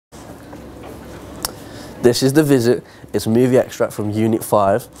This is the visit. It's a movie extract from Unit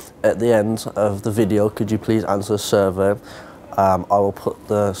 5. At the end of the video, could you please answer a survey? I will put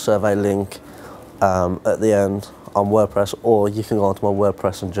the survey link at the end on WordPress, or you can go onto my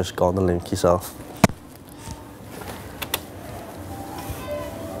WordPress and just go on the link yourself.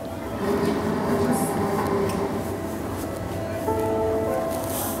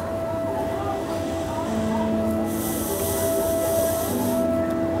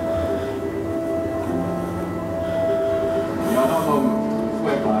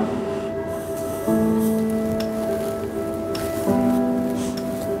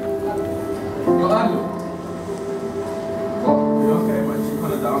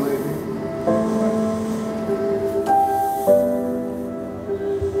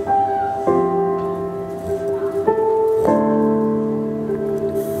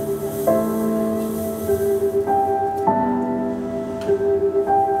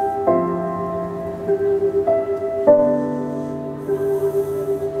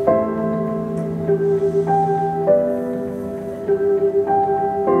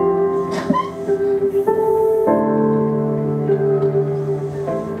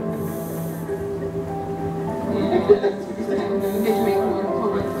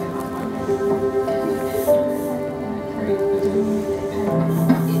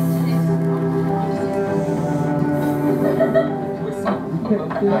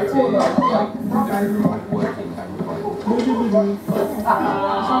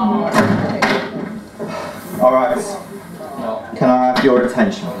 All right, can I have your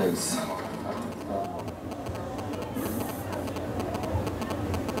attention, please?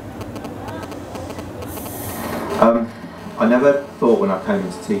 I never thought when I came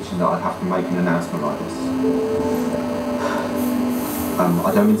into teaching that I'd have to make an announcement like this.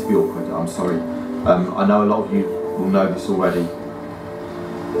 I don't mean to be awkward, I'm sorry. I know a lot of you will know this already.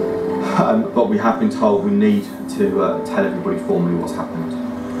 But we have been told we need to tell everybody formally what's happened.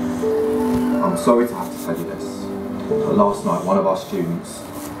 I'm sorry to have to tell you this, but last night one of our students,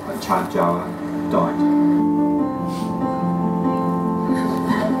 Chad Jawa, died.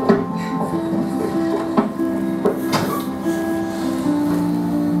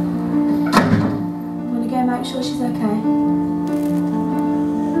 Want to go make sure she's okay?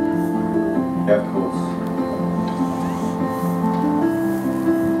 Yeah, of course.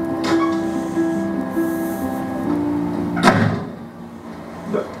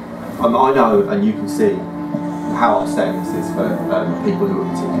 I know, and you can see how upsetting this is for people who are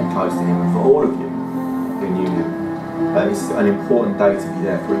particularly close to him, and for all of you who knew him. It's an important day to be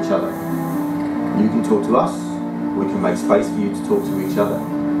there for each other. You can talk to us, we can make space for you to talk to each other,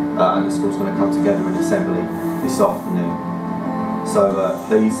 and the school's going to come together in assembly this afternoon. So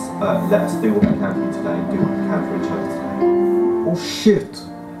please let us do what we can for you today, and do what we can for each other today. Oh shit!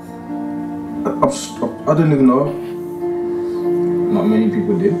 I didn't even know. Not many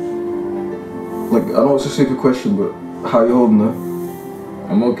people did. Like, I know it's a stupid question, but how you holding her?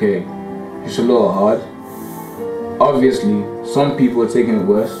 I'm okay. It's a little hard. Obviously, some people are taking it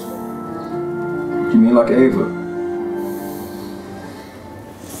worse. You mean like Ava?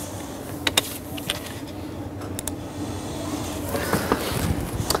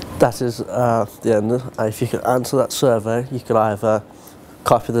 That is the end. If you can answer that survey, you can either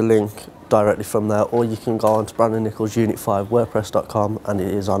copy the link directly from there, or you can go on to Brandon Nichols Unit 5 WordPress.com, and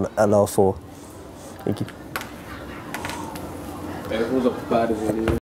it is on LL4. Thank you. It was a bad video.